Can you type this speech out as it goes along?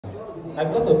Now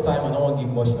because of time, I don't want to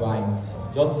give much rhymes.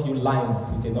 Just few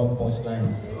lines with enough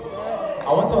punchlines.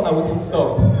 I want to know what's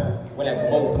up when I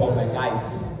go out with some of my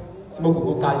guys. Smoke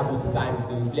will go catch both times.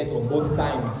 They reflect on both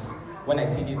times. When I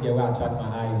see this girl, I attract my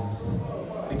eyes.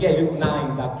 The girl look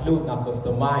nice, her clothes are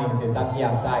customized, exactly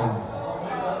her size.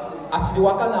 Actually,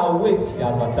 what can I wait to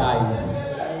advertise?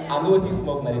 I know this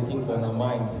smoke na the thing for her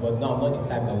minds, but no, I'm not the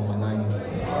type that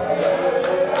womanize.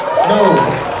 No.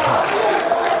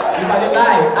 If I dey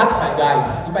lie, ask my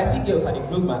guys. If I see girls, I dey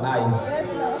close my eyes.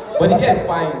 But the girl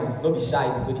fine, no be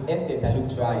shy, so the extent I look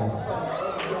tries.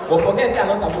 But forget say I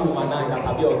not sabi womanize, I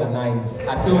sabi organize.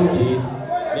 I say okay,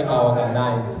 make her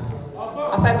organize.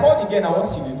 As I call the girl, I want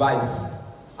she revise.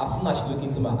 As soon as she look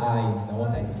into my eyes, I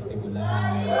want I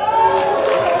destabilize.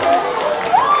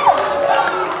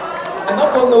 I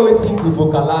not gonna know wetin to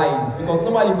vocalize because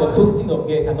normally for toasting of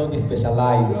girls, I don't dey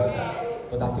specialize.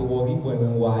 But as a worry boy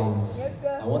when wise,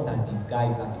 I want to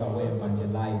disguise as if I were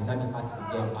evangelized. Now me ask the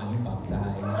girl, are you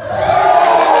baptized?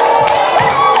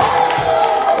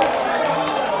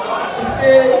 She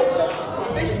said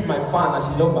she's my fan and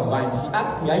she loved my rhymes. She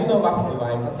asked me, are you not Raph D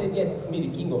Rhymz? I said, yes, it's me,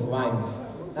 the king of rhymes.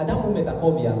 At that moment, I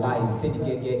can't realize. Said the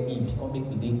girl get hip, he can't make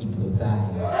me dey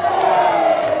hypnotized.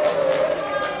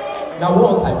 Now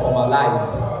once I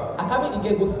formalize, I can't make the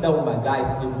girl go sit down with my guys.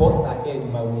 They bust her head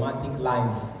with my romantic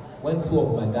lines. When two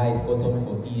of my guys got on me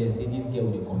for years, say this girl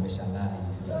will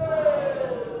commercialize.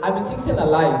 I've been thinking a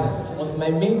lies until my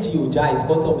main guys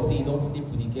got on me say you don't sleep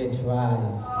with the girl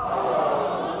tries.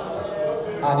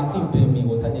 The thing pain me,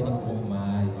 but I nearly come off my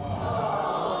eyes.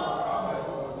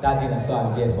 That day I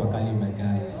saw a verse for calling my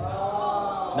guys.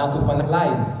 Now to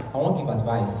finalize, I want to give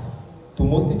advice to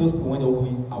mostly those people when they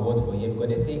win award for year because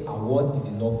they say award is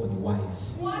enough for the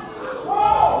wise.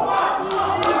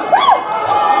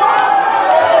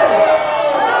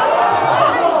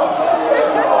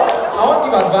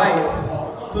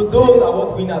 Advice to those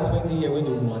award winners 20 years when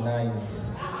they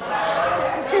womanize.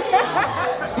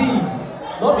 See,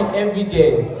 not be every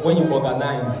day when you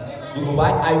organize, you go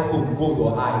buy iPhone, gold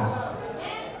or eyes.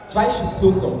 Try to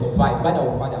show some surprise, buy that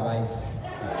will find rice.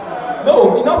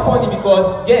 No, it's not funny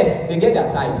because yes, they get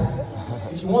their types.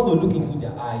 If you want to look into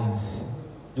their eyes,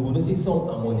 you will see some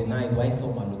are modernized, while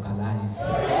some are localized.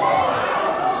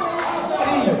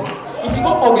 See. If you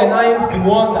don't organize the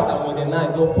ones that are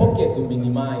modernized, your pocket will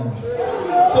minimize.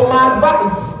 So my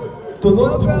advice to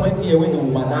those people who went here when they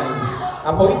womanize,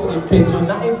 and for you to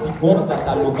patronize the ones that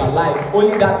are localized,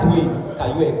 only that way can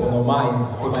you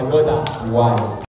economize. So my brother, be wise.